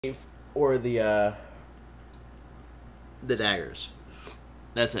or the daggers.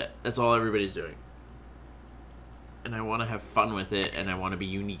 That's it. That's all everybody's doing. And I want to have fun with it, and I want to be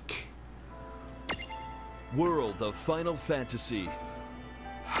unique. World of Final Fantasy.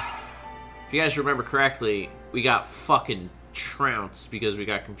 If you guys remember correctly, we got fucking trounced because we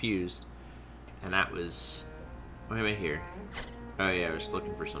got confused. And that was... Why am I here? Oh yeah, I was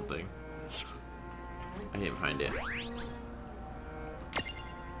looking for something. I didn't find it.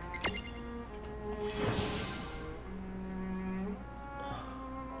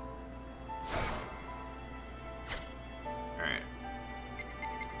 Alright.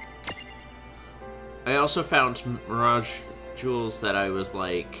 I also found Mirage Jewels that I was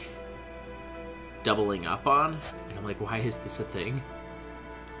like doubling up on. And I'm like, why is this a thing?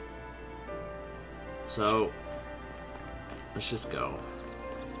 So, let's just go.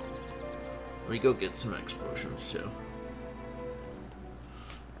 Let me go get some explosions, too.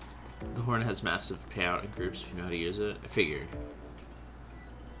 The horn has massive payout in groups if you know how to use it. I figured.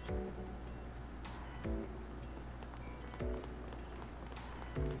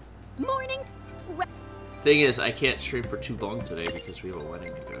 Morning. Thing is, I can't stream for too long today because we have a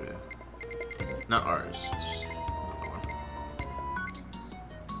wedding to go to. Not ours. It's just another one.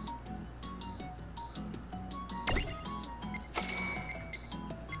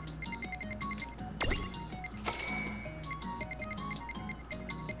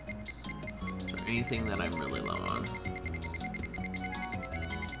 Is there anything that I'm really low on?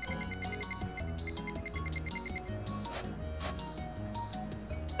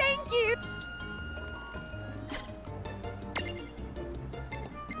 Thank you.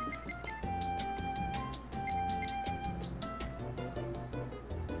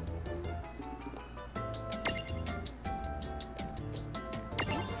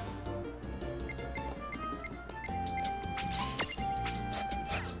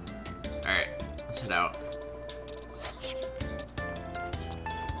 Alright, let's head out.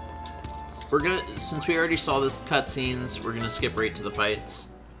 We're gonna, since we already saw the cutscenes, we're gonna skip right to the fights.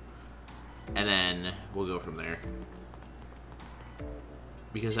 And then we'll go from there.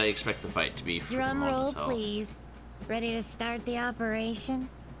 Because I expect the fight to be Drum long roll, as hell. please. Ready to start the operation?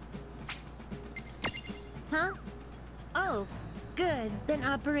 Huh? Oh, good. Then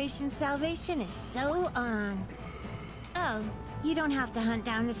Operation Salvation is so on. Oh, you don't have to hunt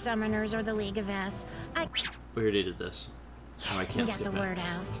down the Summoners or the League of S. I We already did this. Oh, I can can't get skip the it. word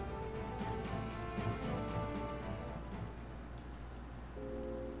out.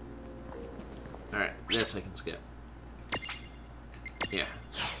 Alright, this I can skip. Yeah.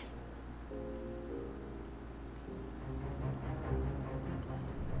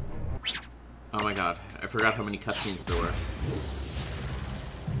 Oh my god, I forgot how many cutscenes there were.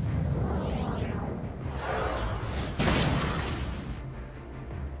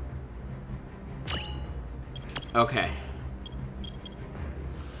 Okay.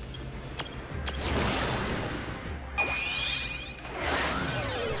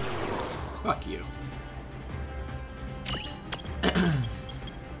 Fuck you.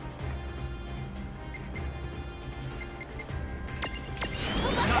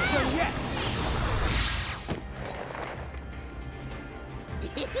 Not done yet!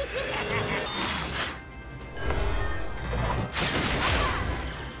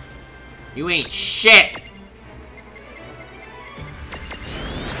 You ain't shit!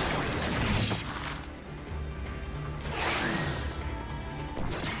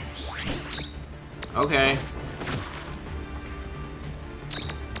 Okay.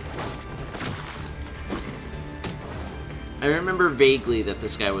 I remember vaguely that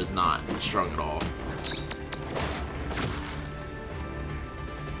this guy was not strong at all.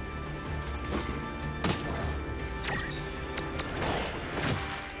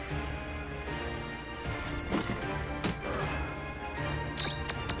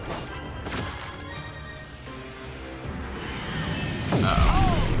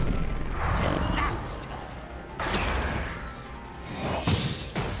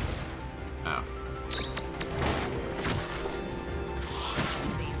 Oh.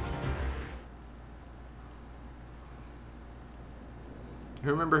 I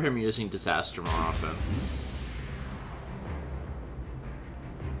remember him using Disaster more often.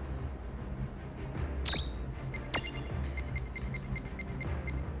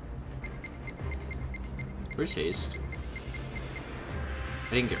 Where's Haste?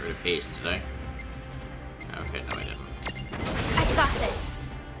 I didn't get rid of Haste, did I? Okay, no I didn't. I got this.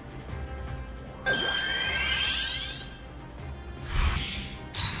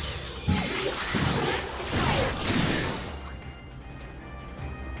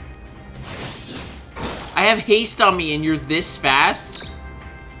 I have haste on me and you're this fast?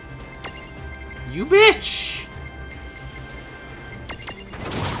 You bitch!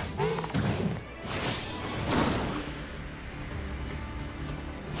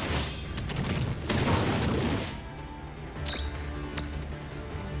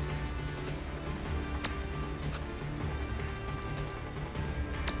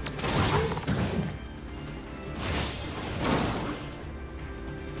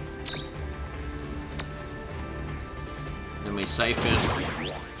 Then we siphon.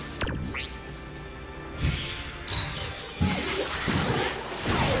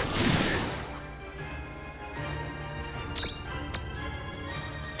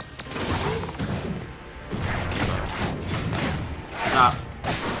 Stop.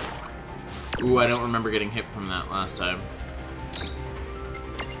 Ooh, I don't remember getting hit from that last time.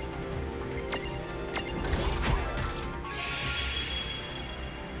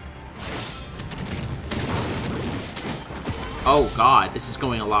 Oh god, this is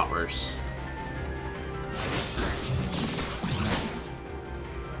going a lot worse.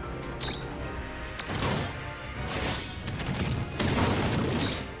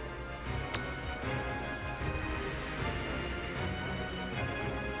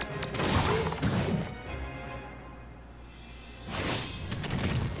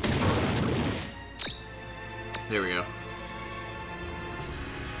 There we go.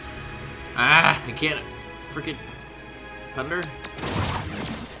 Ah, I can't freaking thunder.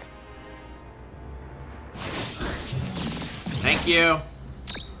 Thank you.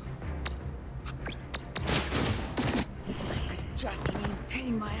 Just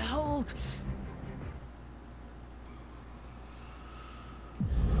maintain my hold.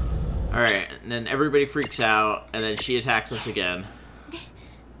 Alright, and then everybody freaks out, and then she attacks us again.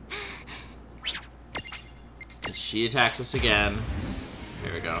 And she attacks us again.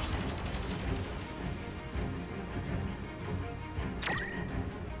 There we go.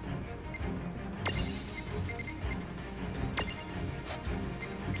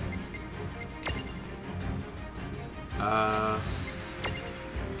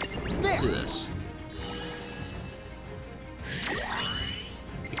 Let's do this.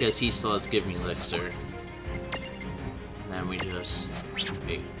 Because he still has Give Me Elixir. And then we just...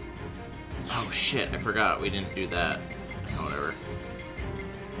 Wait. Oh shit, I forgot we didn't do that. Oh, whatever.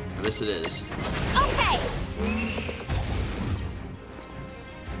 Oh, this it is. Okay.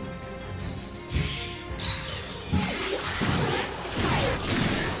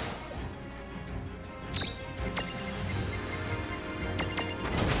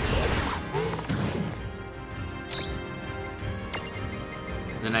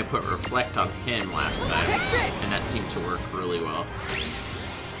 Then I put Reflect on him last time, and that seemed to work really well.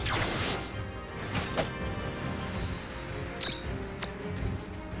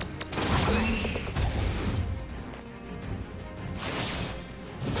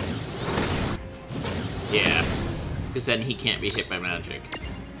 Yeah, because then he can't be hit by magic.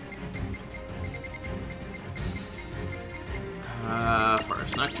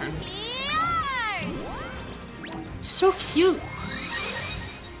 Forest Nocturne. So cute!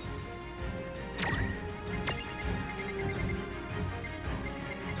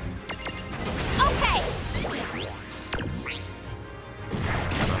 Okay.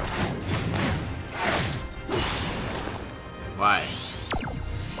 Why?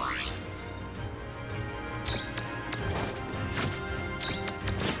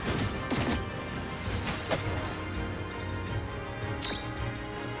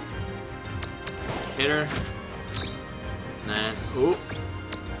 Hit her. And then, ooh.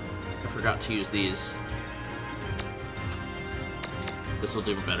 I forgot to use these. This will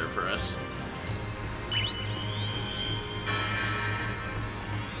do better for us.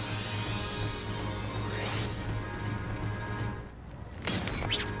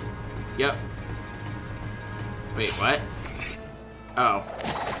 Yep. Wait, what? Oh.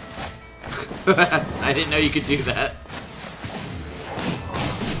 I didn't know you could do that.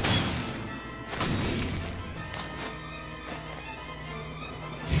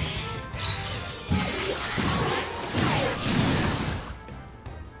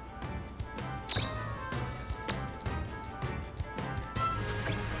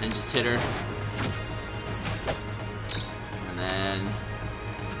 And just hit her. And then...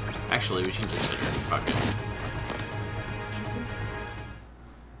 Actually, we can just hit her. Fuck it.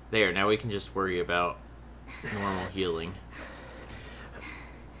 There, now we can just worry about normal healing.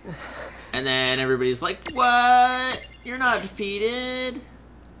 And then everybody's like, what? You're not defeated?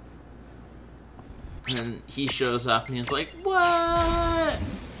 And then he shows up and he's like, what?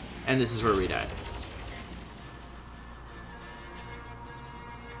 And this is where we die.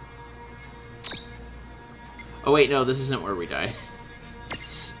 Oh wait, no, this isn't where we die.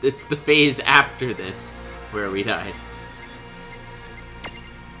 It's the phase after this where we died.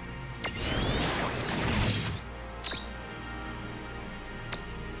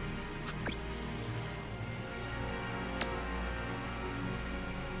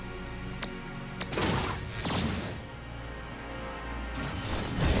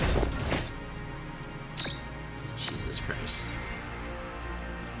 Jesus Christ.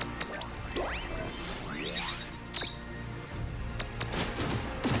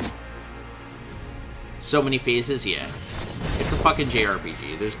 So many phases? Yeah. It's a fucking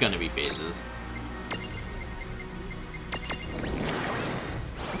JRPG. There's gonna be phases.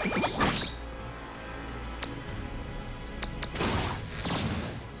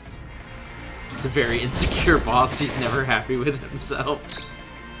 It's a very insecure boss. He's never happy with himself.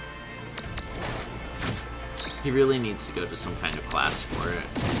 He really needs to go to some kind of class for it.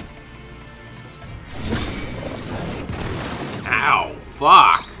 Ow!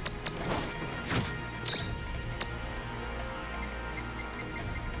 Fuck!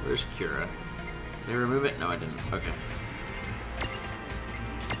 Where's Cura? Did I remove it? No, I didn't. Okay.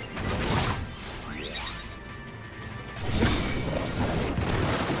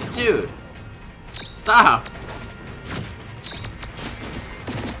 Dude! Stop!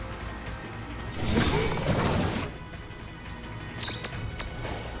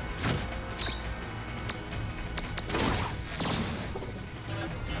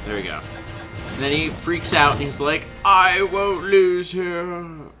 There we go. And then he freaks out and he's like, I won't lose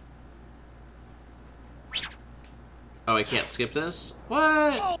here. Oh, I can't skip this?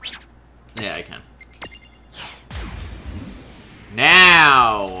 What? Yeah, I can.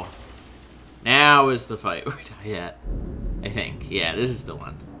 Now! Now is the fight we die at. I think. Yeah, this is the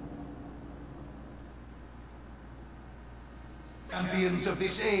one. Champions of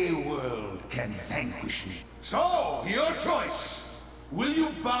this A-world can vanquish me. So, your choice. Will you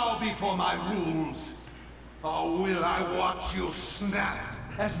bow before my rules? Or will I watch you snap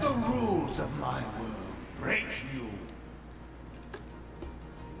as the rules of my world break you?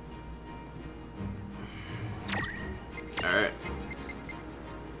 Alright.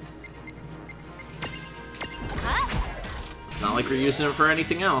 Huh? It's not like we're using it for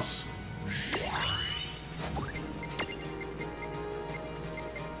anything else.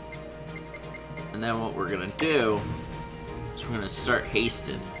 And then what we're gonna do is we're gonna start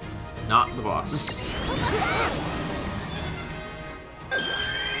hasting, not the boss.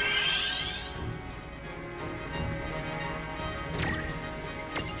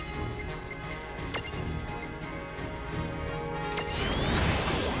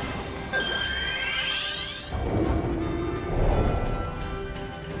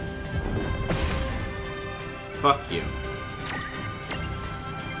 Fuck you.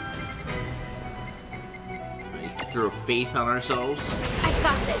 We throw faith on ourselves. I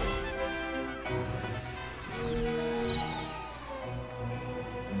got this.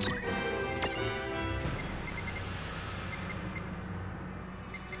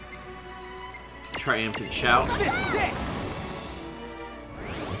 Triumphant shout. This is it!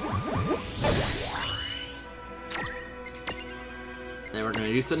 Then we're gonna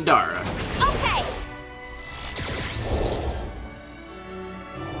do Thundara. Okay.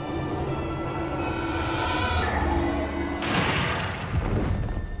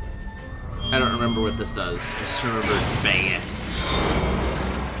 I don't remember what this does. I just remember it's banging.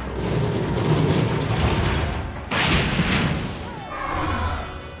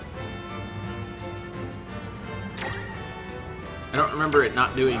 I don't remember it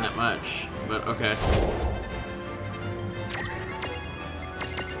not doing that much, but okay.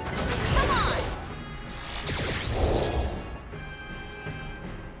 Come on.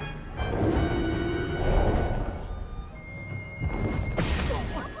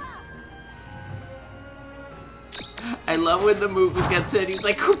 I love when the move gets hit, he's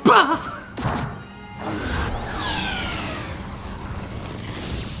like, Hoopa!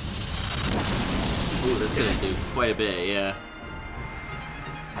 Ooh, that's gonna do quite a bit, yeah.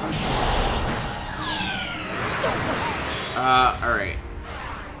 Alright.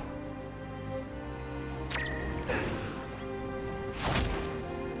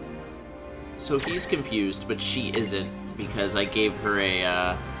 So he's confused, but she isn't, because I gave her a,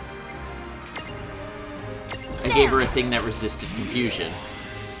 I gave her a thing that resisted confusion.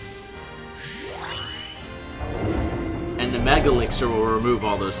 And the Mega Elixir will remove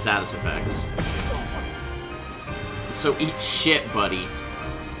all those status effects. So eat shit, buddy.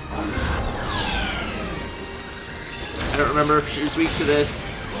 I don't remember if she was weak to this.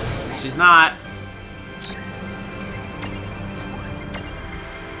 She's not.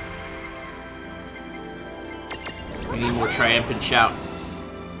 We need more triumphant shout.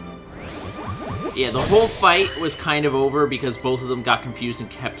 Yeah, the whole fight was kind of over because both of them got confused and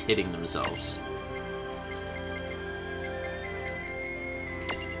kept hitting themselves.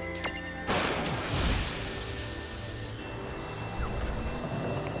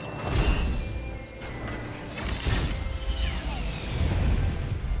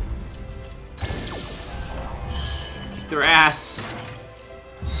 Kick their ass.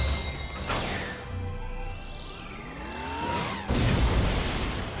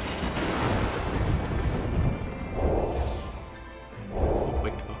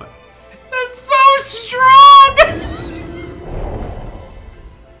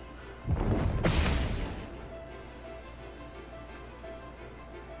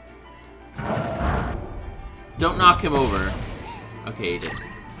 Don't knock him over. Okay, he did.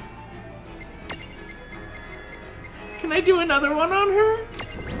 Can I do another one on her?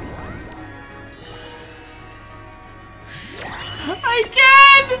 I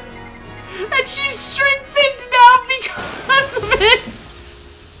can! And she's strengthened now because of it!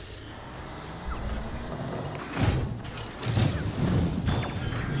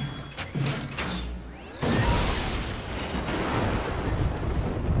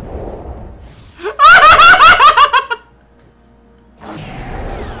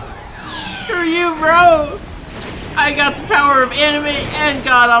 Screw you, bro! I got the power of anime and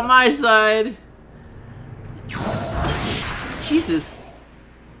God on my side. Jesus.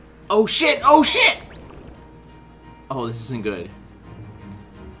 Oh shit, oh shit! Oh, this isn't good.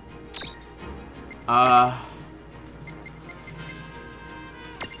 Oh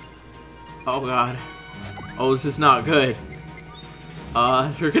God. Oh, this is not good.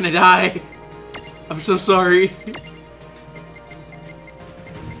 They're gonna die. I'm so sorry.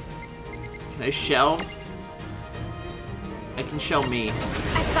 Can I shell? I can shell me. I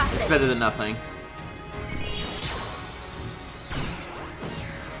got this. It's better than nothing.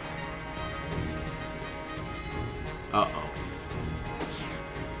 Uh-oh.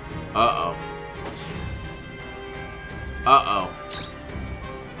 Uh-oh. Uh-oh.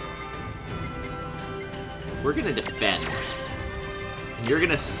 We're gonna defend. And you're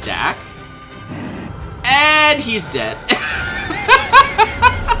gonna stack. And he's dead.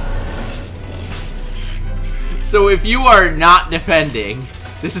 So if you are not defending,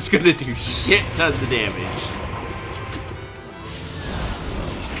 this is gonna do shit tons of damage.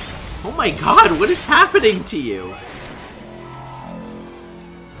 Oh my God, what is happening to you?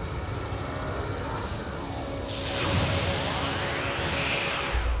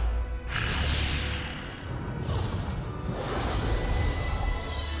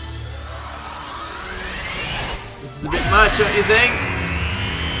 This is a bit much, don't you think?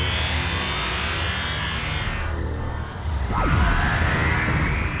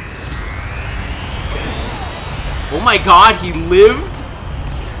 Oh my God, he lived?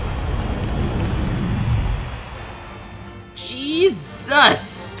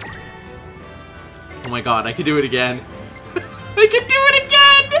 Jesus! Oh my God, I can do it again. I can do it again!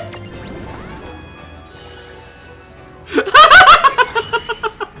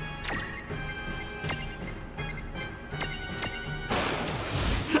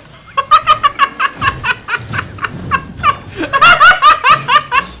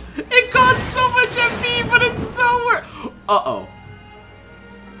 It costs so much MP, but it's so worth. Uh-oh.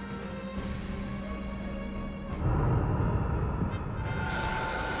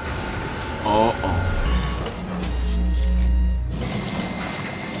 Uh-oh.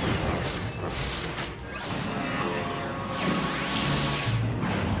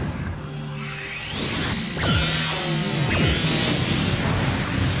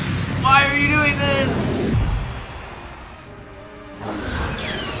 Why are you doing this?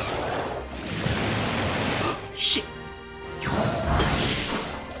 Shit.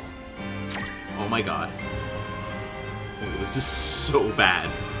 Oh my God. Oh, this is so bad.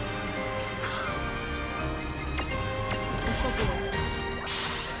 This'll do it.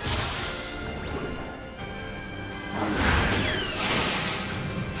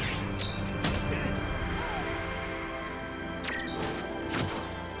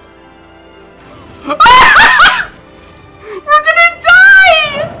 We're gonna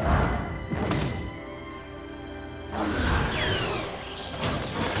die!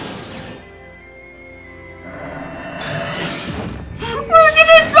 We're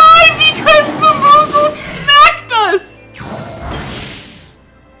gonna die because the Mogul smacked us!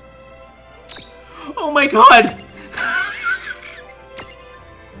 Oh my God!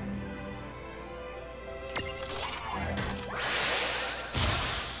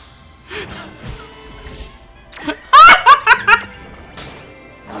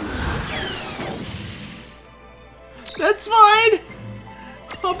 That's fine!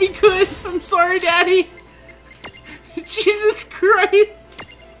 Oh I'll be good. I'm sorry, Daddy. Jesus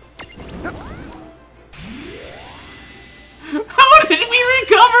Christ. How did we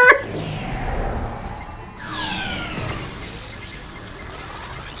recover?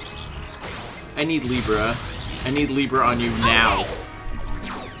 I need Libra. I need Libra on you now.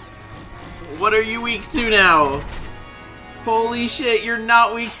 What are you weak to now? Holy shit, you're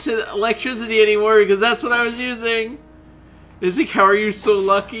not weak to electricity anymore because that's what I was using. Izik, how are you so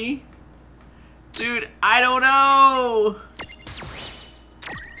lucky? Dude, I don't know.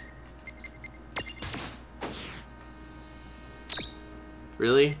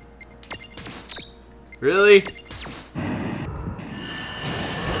 Really? Really?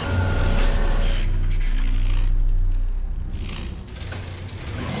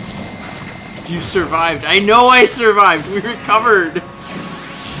 You survived. I know I survived. We recovered.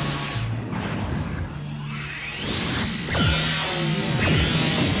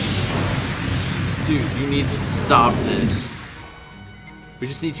 Dude, you need to stop this. We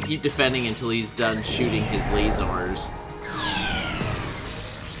just need to keep defending until he's done shooting his lasers.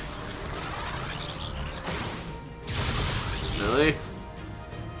 Really?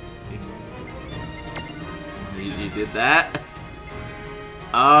 You did that?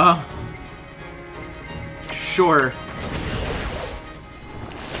 Sure.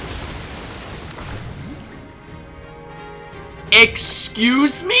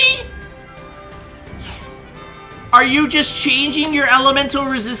 Excuse me? Are you just changing your elemental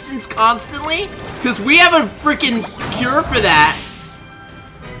resistance constantly? Because we have a freaking cure for that.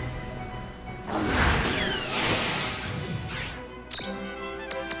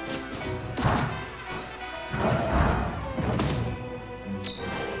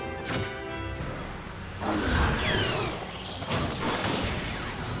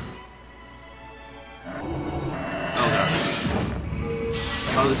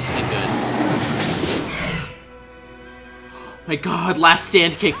 Oh, this isn't good. My god, last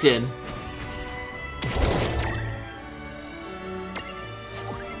stand kicked in.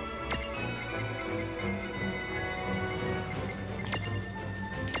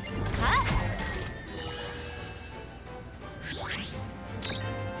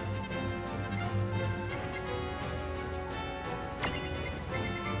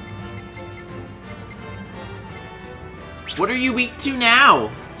 What are you weak to now?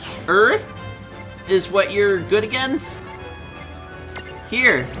 Earth is what you're good against?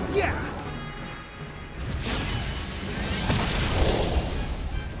 Here. Yeah.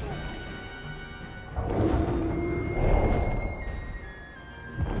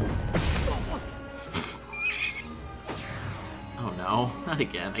 Oh no, not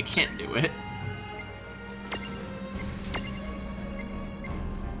again. I can't do it.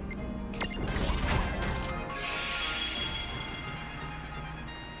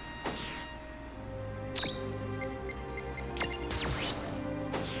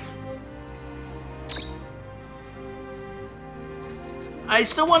 I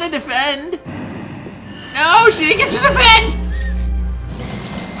still want to defend. No, she didn't get to defend.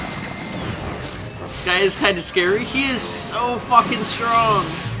 This guy is kind of scary. He is so fucking strong.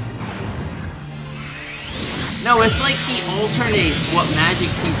 No, it's like he alternates what magic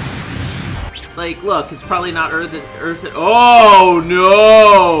he's... Like, look, it's probably not Earth. Oh,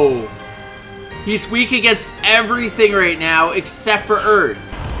 no! He's weak against everything right now except for Earth.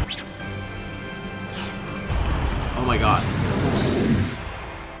 Oh my god.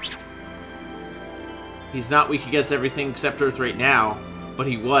 He's not weak against everything except Earth right now, but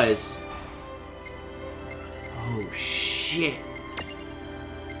he was. Oh, shit.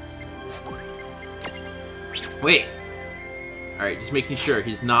 Wait. Alright, just making sure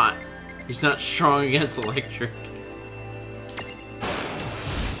he's not strong against electric.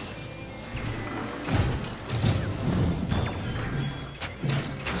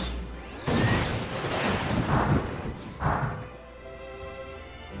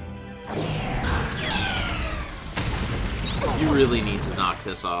 You really need to knock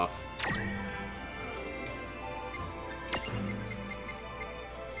this off.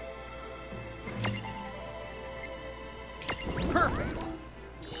 Perfect.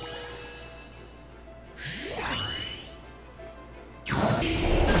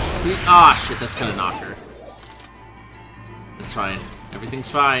 Ah, shit, that's gonna knock her. It's fine.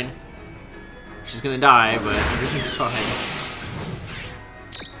 Everything's fine. She's gonna die, but everything's fine.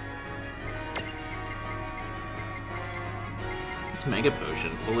 It's Mega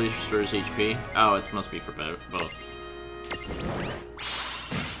Potion. Fully restores HP. Oh, it must be for both.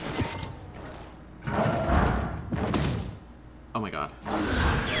 Oh my god.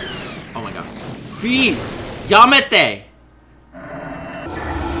 Oh my god. Please! Yamete!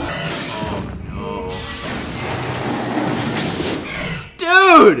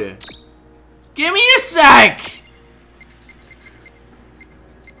 Dude! Give me a sec!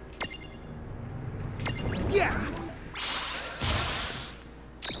 Yeah.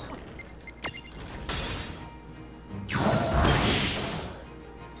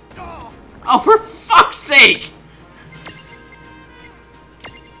 Oh, for fuck's sake!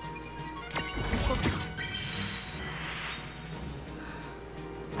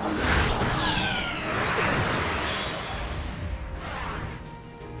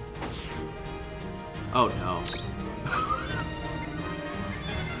 Oh no.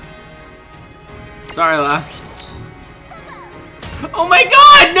 Sorry, La. Oh my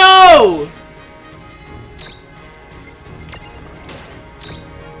god, no!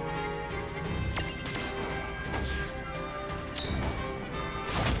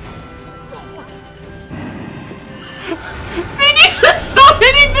 They need to stop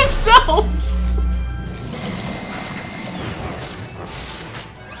hitting themselves!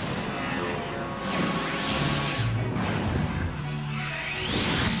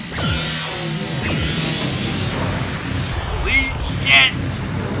 Holy shit!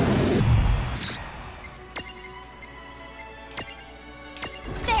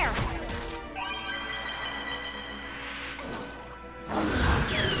 There.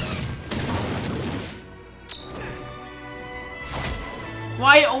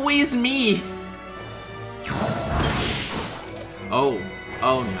 Why always me? Oh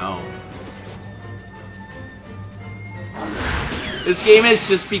no. This game has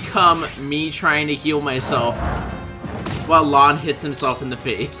just become me trying to heal myself while Lon hits himself in the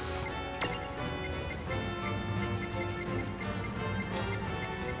face.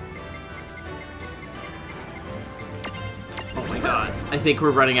 Oh my god. I think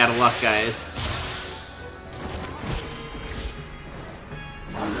we're running out of luck, guys.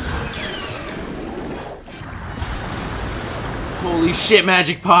 Holy shit,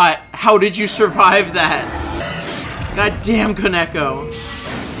 Magic Pot! How did you survive that? God damn, Koneko!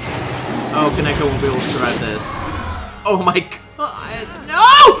 Oh, Koneko won't be able to survive this. Oh my god, no!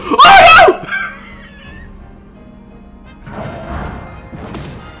 Oh no!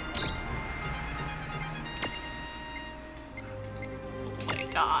 Oh my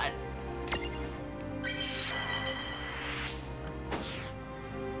god.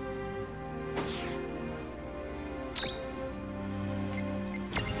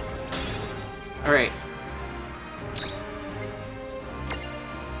 Alright.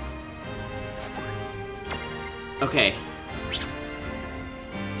 Okay.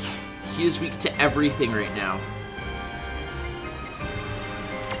 He is weak to everything right now.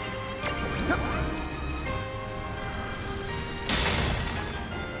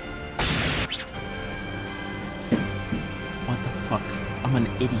 What the fuck? I'm an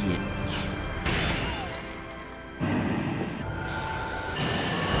idiot.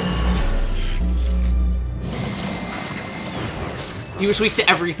 He was weak to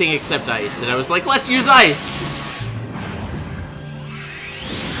everything except ice, and I was like, let's use ice!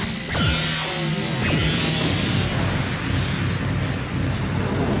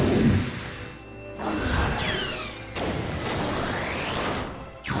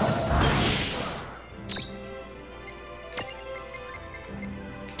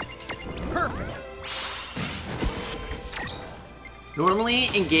 Normally,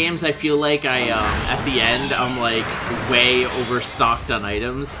 in games, I feel like at the end, I'm, like, way overstocked on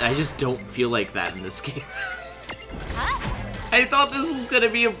items. I just don't feel like that in this game. I thought this was gonna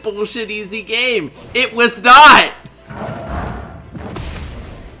be a bullshit easy game. It was not!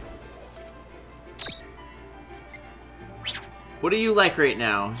 What are you like right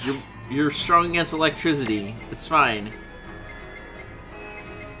now? You're strong against electricity. It's fine.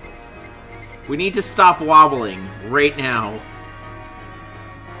 We need to stop wobbling right now.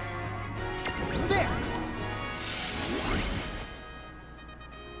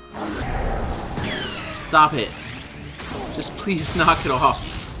 Stop it. Just please knock it off.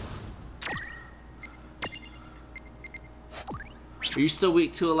 Are you still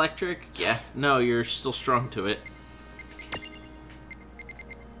weak to electric? Yeah. No, you're still strong to it.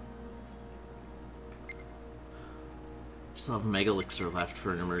 Still have a Mega Elixir left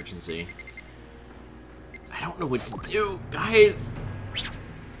for an emergency. I don't know what to do, guys!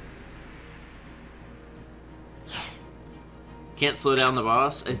 Can't slow down the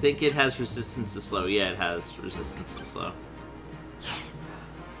boss? I think it has resistance to slow. Yeah, it has resistance to slow.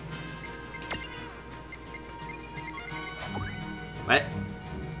 What?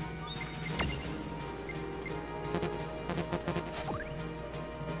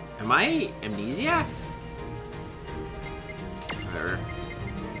 Am I amnesiac? Whatever.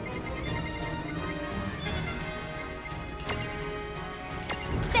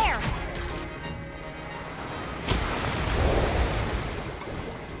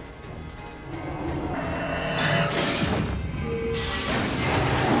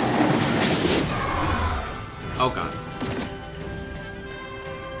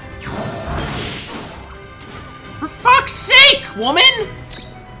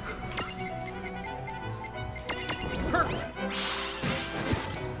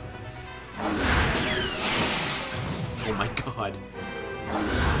 Oh my god.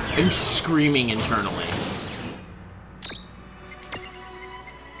 I'm screaming internally.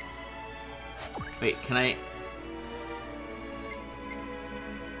 Wait, can I...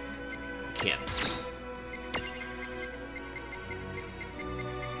 Can't.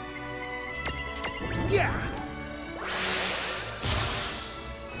 Yeah.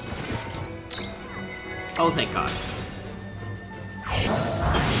 Oh, thank God.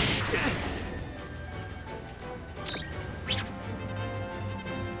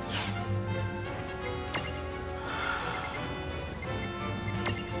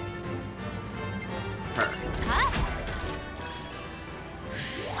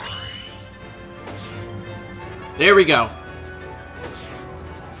 There we go.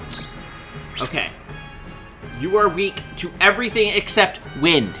 Okay. You are weak to everything except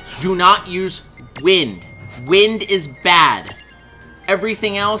wind. Do not use wind. Wind is bad.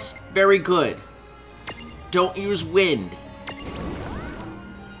 Everything else, very good. Don't use wind.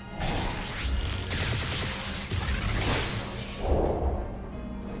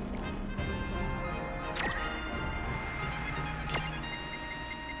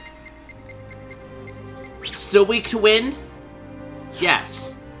 Still weak to wind?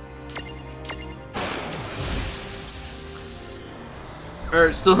 Yes.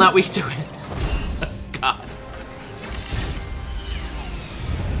 Or still not weak to wind. God.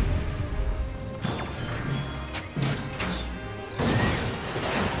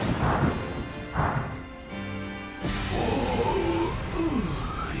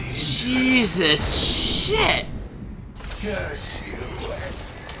 Jesus shit. Curse you.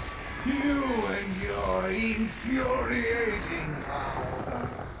 You and your infuriating power.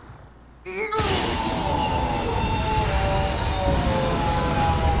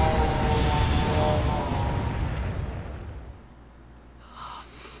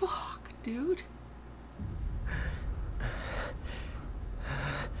 Fuck, dude.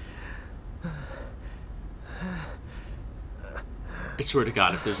 I swear to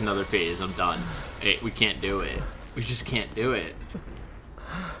God, if there's another phase, I'm done. Hey, we can't do it. We just can't do it.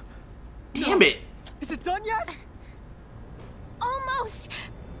 Damn it! Is it done yet? Almost.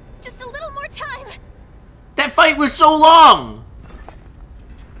 Just a little more time. That fight was so long!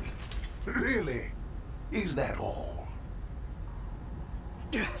 Really? Is that all?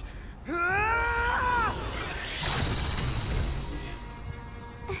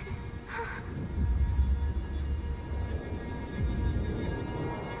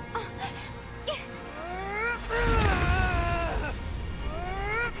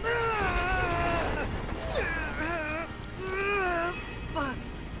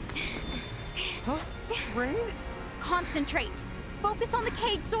 Rain? Concentrate. Focus on the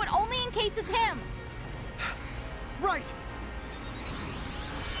cage so it only encases him. Right.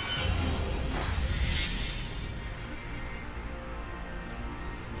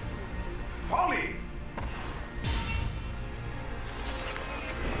 Folly!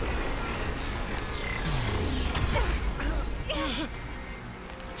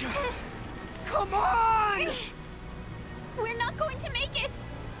 Come on! We're not going to make it.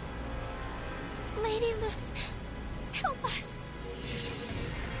 Lady Luce, help us.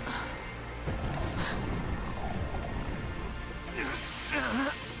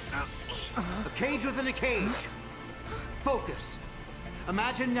 A cage within a cage. Focus.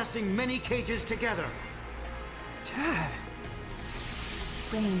 Imagine nesting many cages together. Dad.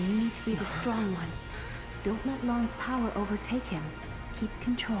 Rain, you need to be the strong one. Don't let Lon's power overtake him. Keep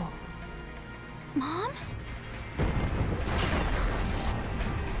control. Mom?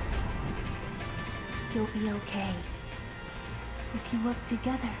 You'll be okay. If you work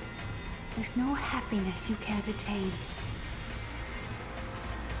together, there's no happiness you can't attain.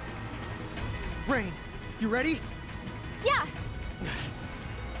 Rain, you ready? Yeah.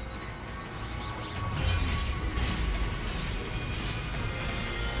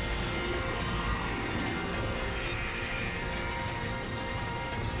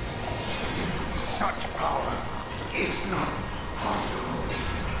 Such power is not possible.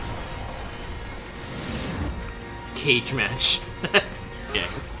 Cage match. Okay.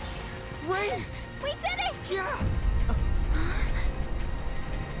 Rain! We did it! Yeah!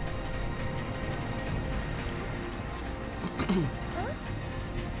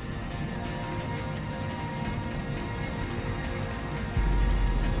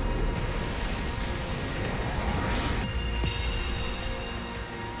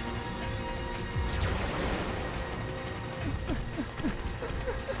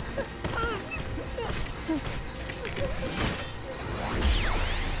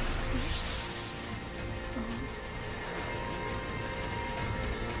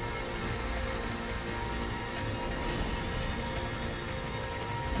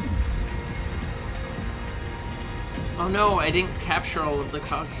 Oh no, I didn't capture all of the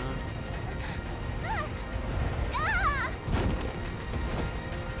Cogna.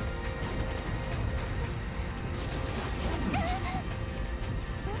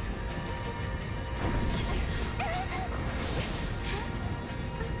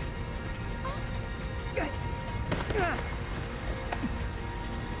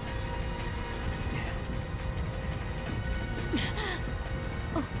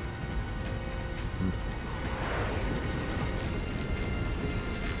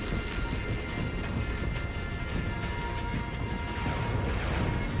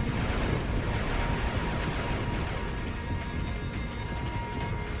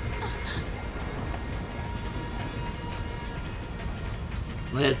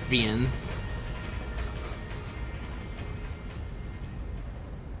 Lesbians.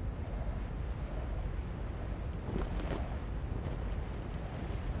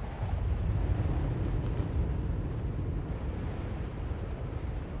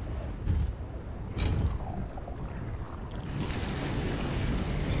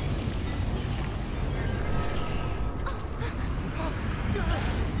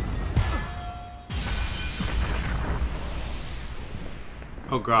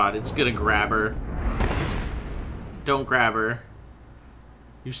 Oh god, it's gonna grab her. Don't grab her.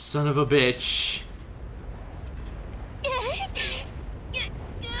 You son of a bitch.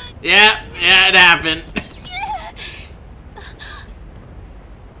 Yeah, it happened.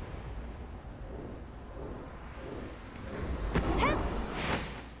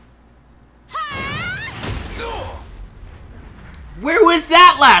 Where was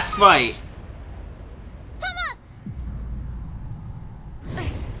that last fight?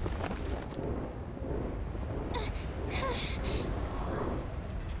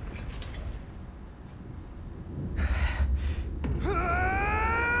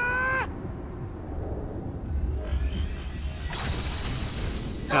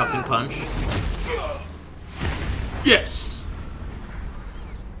 Falcon punch. Yes.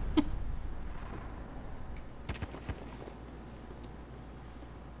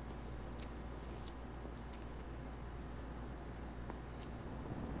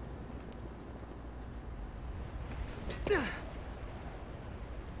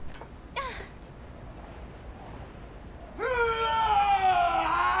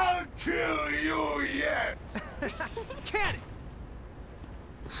 I'll kill you yet! Cannon!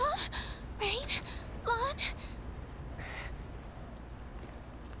 Huh? Rain? Lon?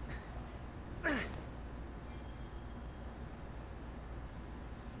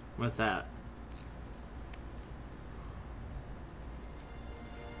 What's that?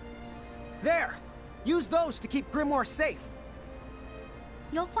 There! Use those to keep Grimoire safe.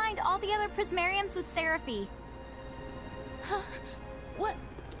 You'll find all the other Prismariums with Seraphy. Huh? What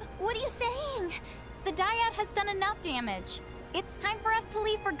are you saying? The dyad has done enough damage. It's time for us to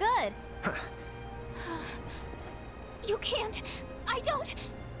leave for good. You can't. I don't.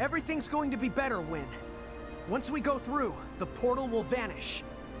 Everything's going to be better, Win. Once we go through, the portal will vanish.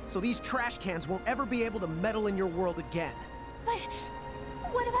 So these trash cans won't ever be able to meddle in your world again. But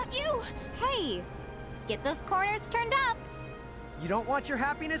what about you? Hey, get those corners turned up. You don't want your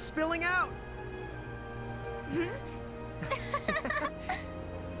happiness spilling out.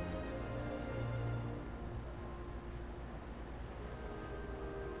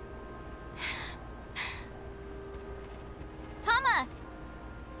 Tama,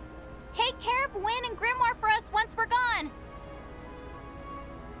 take care of Win and Grimoire for us once we're gone.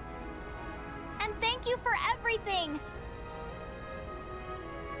 And thank you for everything.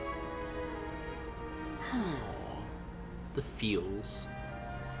 The feels.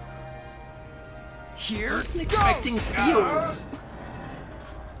 Here Wasn't expecting feels.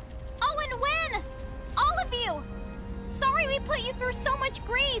 Oh, and Win! All of you! Sorry we put you through so much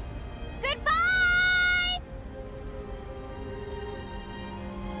grief. Goodbye!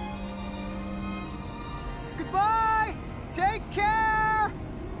 Goodbye! Take care!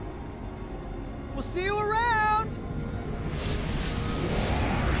 We'll see you around!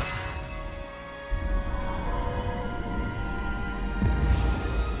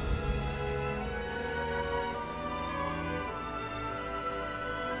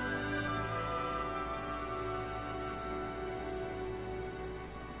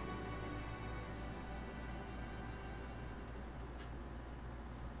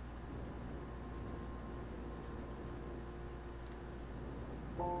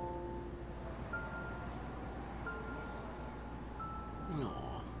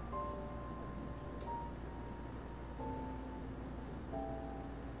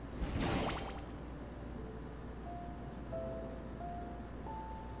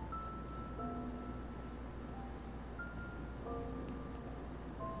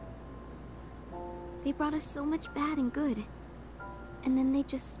 They brought us so much bad and good. And then they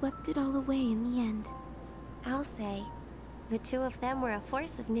just swept it all away in the end. I'll say, the two of them were a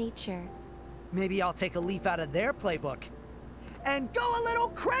force of nature. Maybe I'll take a leaf out of their playbook. And go a little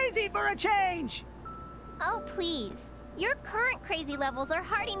crazy for a change! Oh, please. Your current crazy levels are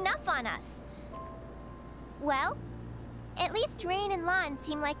hard enough on us. Well, at least Rain and Lon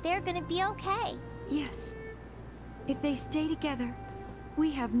seem like they're gonna be okay. Yes. If they stay together,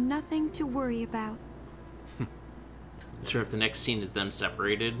 we have nothing to worry about. Sure, if the next scene is them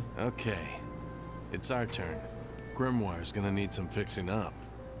separated. Okay. It's our turn. Grimoire's gonna need some fixing up.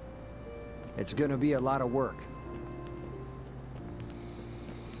 It's gonna be a lot of work.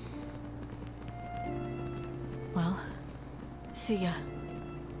 Well, see ya.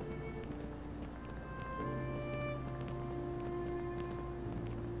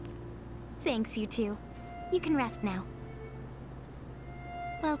 Thanks, you two. You can rest now.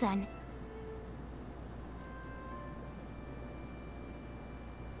 Well done.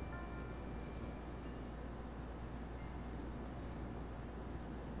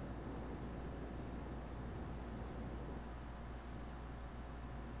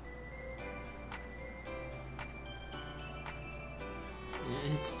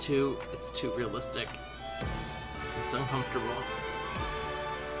 It's too realistic. It's uncomfortable.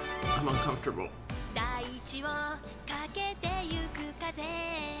 I'm uncomfortable.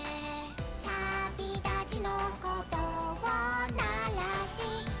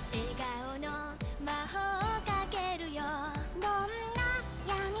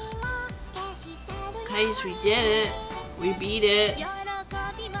 Guys, we did it. We beat it.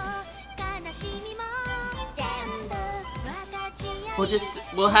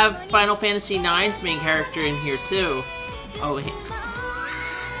 We'll have Final Fantasy IX's main character in here too. Oh wait.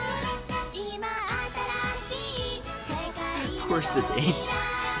 Of course it is.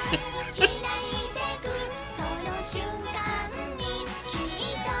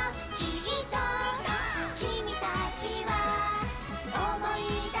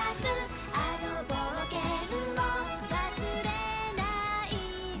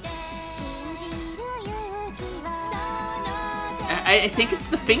 I think it's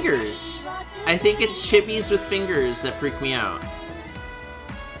the fingers. I think it's chibis with fingers that freak me out.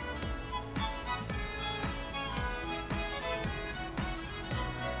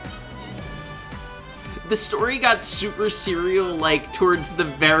 The story got super serial, like, towards the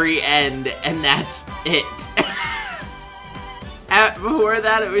very end, and that's it. Before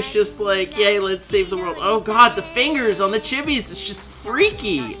that, it was just like, yay, let's save the world. Oh god, the fingers on the chibis is just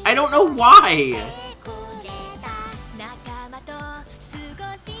freaky. I don't know why.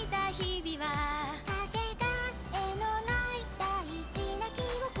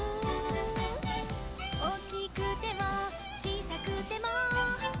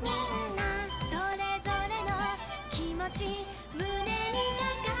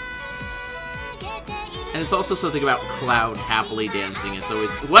 And it's also something about Cloud happily dancing. It's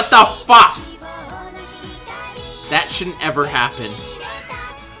always, what the fuck? That shouldn't ever happen.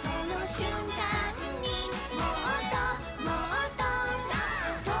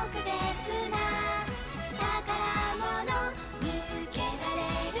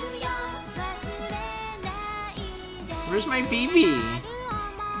 Where's my Vivi?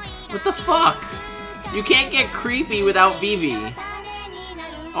 What the fuck? You can't get creepy without Vivi.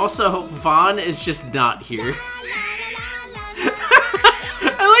 Also, Vaughn is just not here.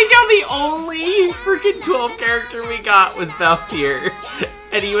 I like how the only freaking 12 character we got was Valkyr.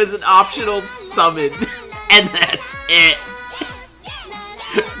 And he was an optional summon. And that's it.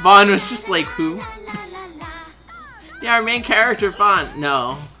 Vaughn was just like, who? Yeah, our main character, Vaughn.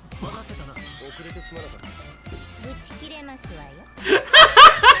 No.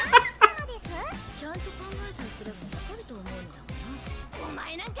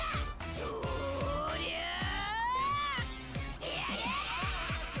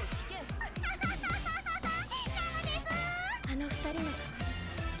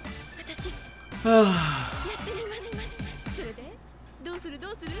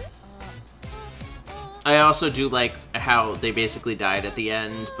 I also do like how they basically died at the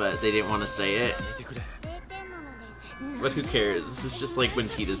end, but they didn't want to say it. But who cares? It's just like when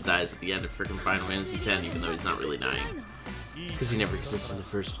Tidus dies at the end of freaking Final Fantasy X, even though he's not really dying. Because he never existed in the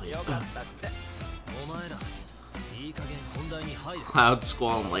first place. Cloud,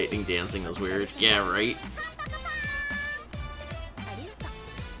 Squall, and Lightning dancing is weird. Yeah, right?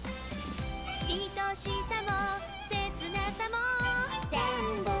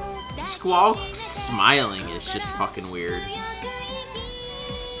 Squall smiling is just fucking weird.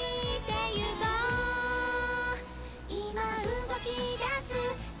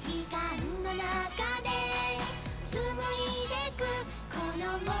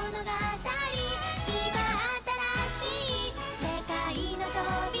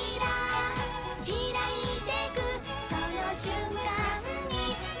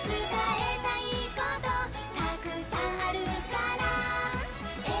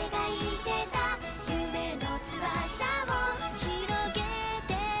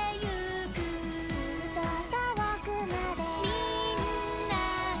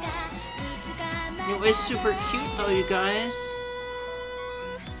 It was super cute though, you guys.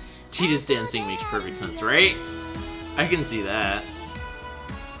 Cheetah's dancing makes perfect sense, right? I can see that.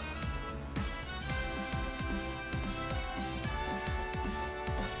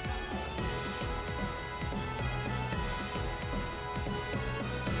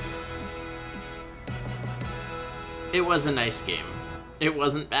 It was a nice game. It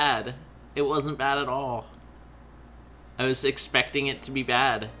wasn't bad. It wasn't bad at all. I was expecting it to be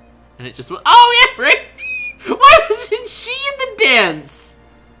bad. And it just went, oh yeah, right? Why wasn't she in the dance?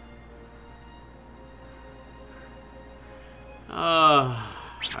 Oh,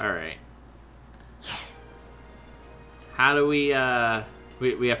 alright. How do we have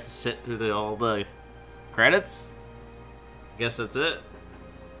to sit through all the credits? I guess that's it.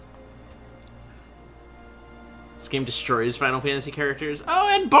 This game destroys Final Fantasy characters. Oh,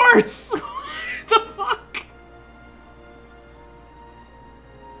 and Bart's! What the fuck?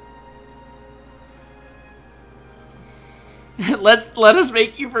 Let us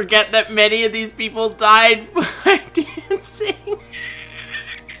make you forget that many of these people died by dancing.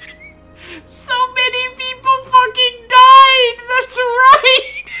 So many people fucking died! That's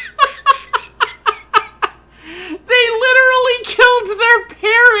right! They literally killed their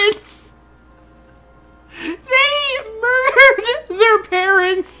parents! They murdered their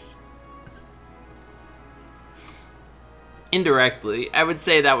parents! Indirectly, I would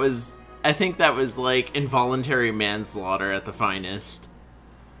say that was... I think that was like involuntary manslaughter at the finest.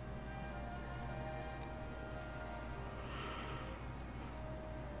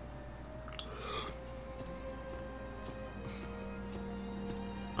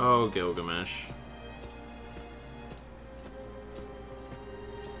 Oh, Gilgamesh.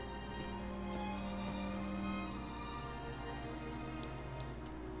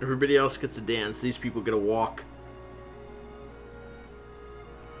 Everybody else gets a dance, these people get a walk.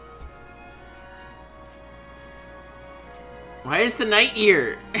 Why is the knight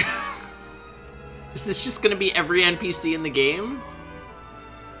here? Is this just gonna be every NPC in the game?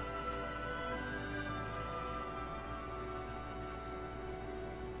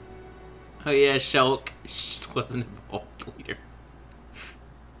 Oh yeah, Shulk. She just wasn't involved later.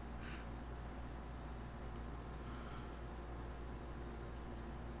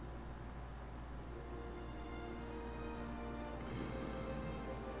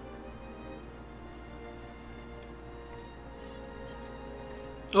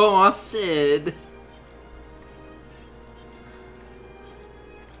 Oh, Sid.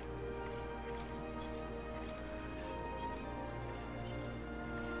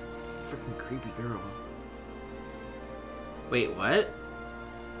 Freaking creepy girl. Wait, what?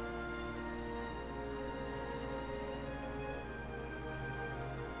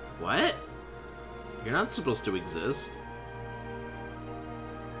 What? You're not supposed to exist.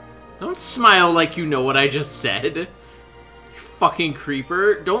 Don't smile like you know what I just said. Fucking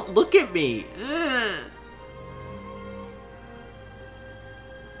creeper. Don't look at me. Ugh.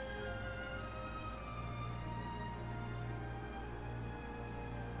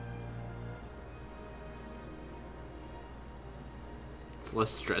 It's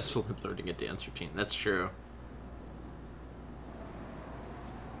less stressful than learning a dance routine. That's true.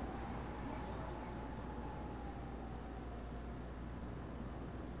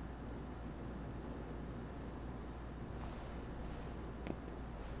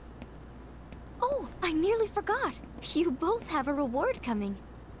 I nearly forgot. You both have a reward coming.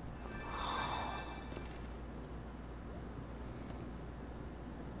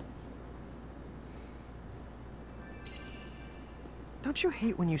 Don't you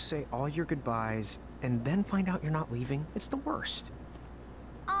hate when you say all your goodbyes and then find out you're not leaving? It's the worst.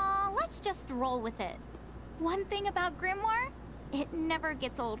 Let's just roll with it. One thing about Grimoire, it never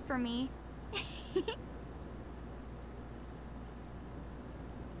gets old for me.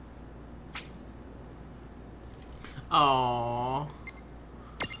 Aww.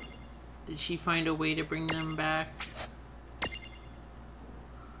 Did she find a way to bring them back?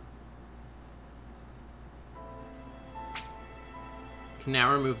 You can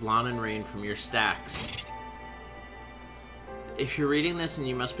now remove Lon and Rain from your stacks. If you're reading this and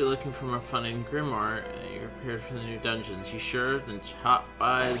you must be looking for more fun in Grimoire, you're prepared for the new dungeons. You sure? Then hop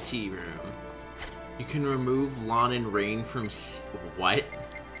by the tea room. You can remove Lon and Rain from what?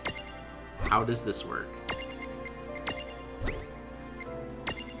 How does this work?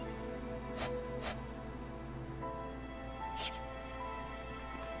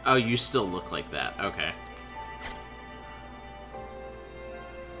 Oh, you still look like that. Okay.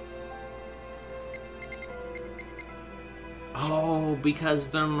 Oh, because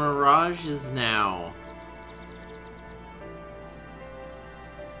they're mirages now.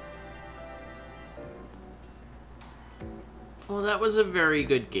 Well, that was a very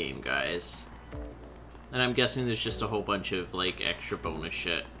good game, guys. And I'm guessing there's just a whole bunch of, like, extra bonus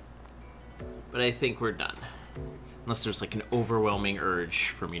shit. But I think we're done. Unless there's, like, an overwhelming urge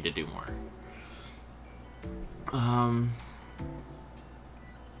for me to do more.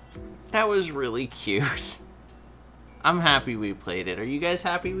 That was really cute. I'm happy we played it. Are you guys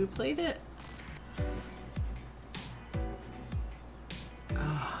happy we played it?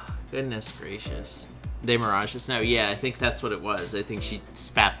 Oh, goodness gracious. They mirages now? Yeah, I think that's what it was. I think she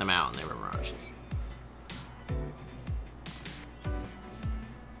spat them out and they were mirages.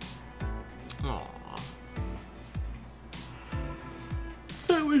 Aww.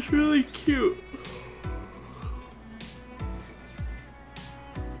 That was really cute.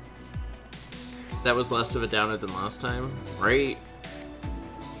 That was less of a downer than last time, right?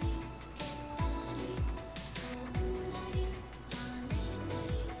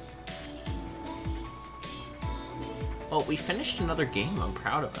 Well, we finished another game. I'm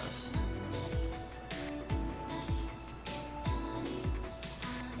proud of us.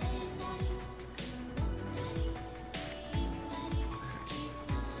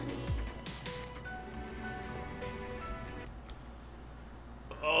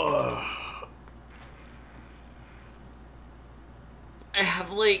 I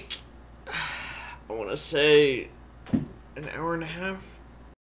have like, I want to say an hour and a half